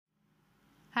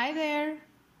Hi there!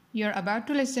 You're about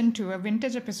to listen to a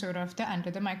vintage episode of the Under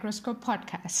the Microscope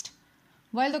podcast.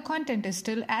 While the content is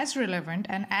still as relevant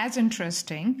and as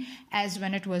interesting as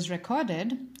when it was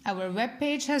recorded, our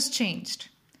webpage has changed.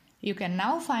 You can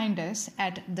now find us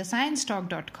at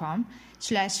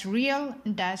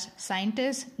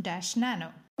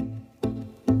thesciencetalk.com/real-scientist-nano.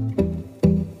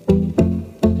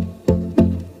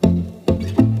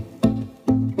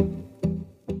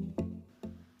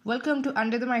 Welcome to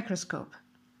Under the Microscope.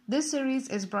 This series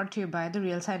is brought to you by the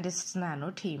Real Scientists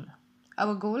Nano team.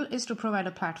 Our goal is to provide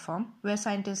a platform where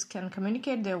scientists can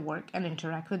communicate their work and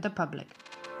interact with the public.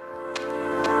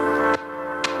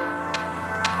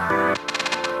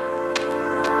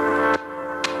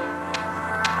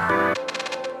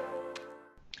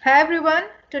 Hi everyone,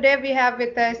 today we have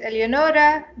with us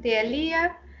Eleonora, the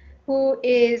Elia, who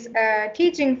is a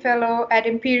teaching fellow at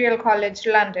Imperial College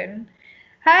London.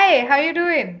 Hi, how are you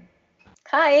doing?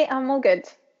 Hi, I'm all good.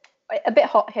 A bit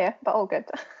hot here, but all good.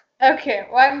 Okay,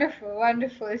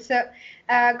 wonderful. So,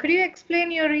 could you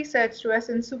explain your research to us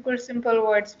in super simple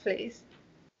words, please?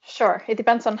 Sure, it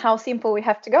depends on how simple we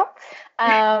have to go.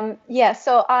 So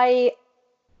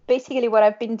what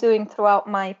I've been doing throughout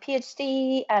my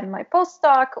PhD and my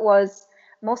postdoc was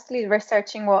mostly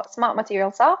researching what smart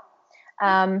materials are.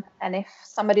 And if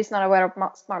somebody's not aware of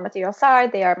what smart materials are,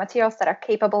 they are materials that are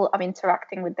capable of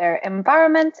interacting with their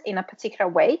environment in a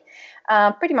particular way,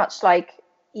 pretty much like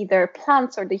either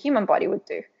plants or the human body would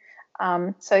do.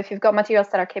 So if you've got materials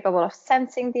that are capable of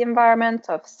sensing the environment,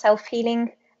 of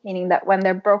self-healing, meaning that when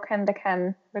they're broken, they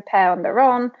can repair on their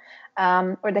own,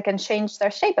 or they can change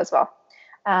their shape as well.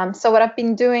 So what I've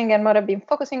been doing and what I've been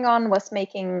focusing on was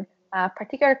making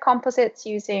particular composites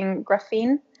using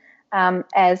graphene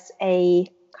as a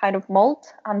kind of mold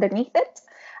underneath it.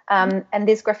 And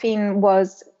this graphene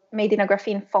was made in a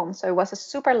graphene foam. So it was a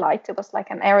super light, it was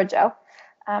like an aerogel.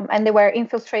 And they were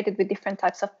infiltrated with different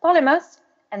types of polymers.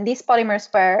 And these polymers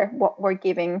were what were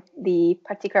giving the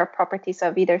particular properties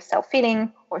of either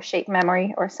self-healing or shape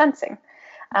memory or sensing.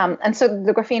 And so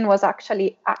the graphene was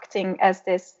actually acting as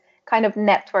this kind of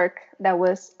network that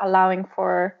was allowing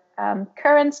for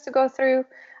currents to go through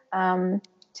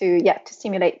to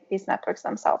simulate these networks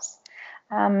themselves.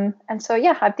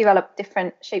 I've developed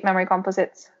different shape memory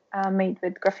composites made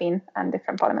with graphene and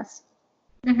different polymers.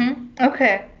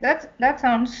 Okay, that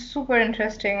sounds super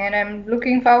interesting, and I'm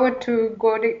looking forward to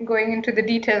going into the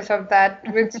details of that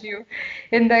with you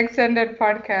in the extended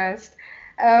podcast.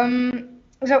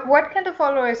 So what can the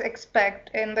followers expect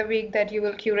in the week that you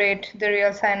will curate the Real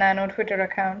Sci Nano Twitter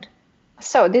account?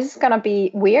 So this is going to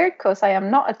be weird because I am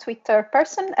not a Twitter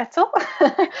person at all,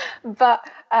 but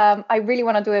I really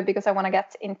want to do it because I want to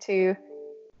get into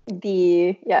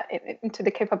the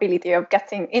capability of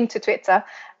getting into Twitter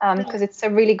because it's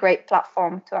a really great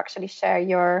platform to actually share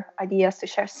your ideas, to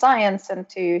share science, and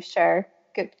to share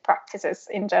good practices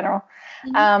in general.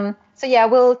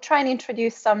 We'll try and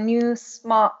introduce some new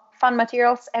smart fun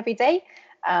materials every day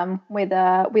with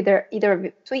either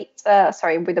a tweet,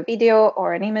 with a video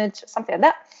or an image, something like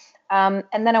that.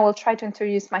 And then I will try to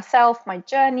introduce myself, my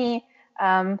journey,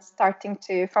 starting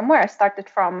from where I started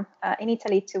from in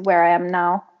Italy to where I am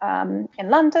now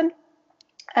in London.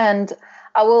 And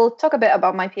I will talk a bit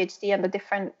about my PhD and the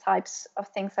different types of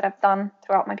things that I've done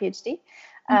throughout my PhD.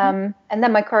 And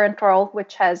then my current role,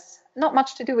 which has not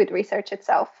much to do with research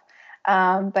itself,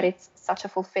 but it's such a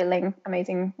fulfilling,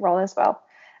 amazing role as well.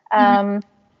 I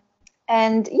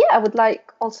would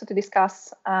like also to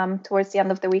discuss towards the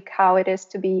end of the week how it is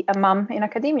to be a mum in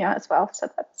academia as well. So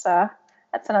that's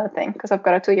another thing because I've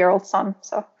got a 2-year-old son.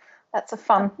 So that's a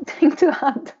fun thing to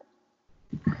add.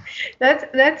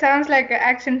 That sounds like an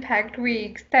action-packed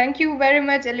week. Thank you very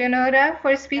much, Eleonora,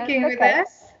 for speaking with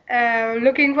us.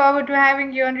 Looking forward to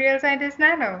having you on Real Scientist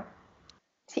Nano.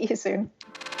 See you soon.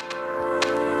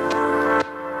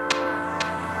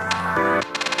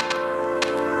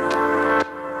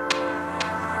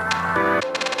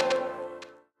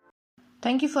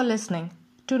 Thank you for listening.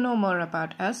 To know more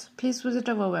about us, please visit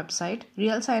our website,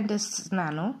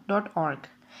 realscientistsnano.org,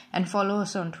 and follow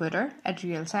us on Twitter at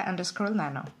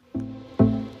realsci_nano.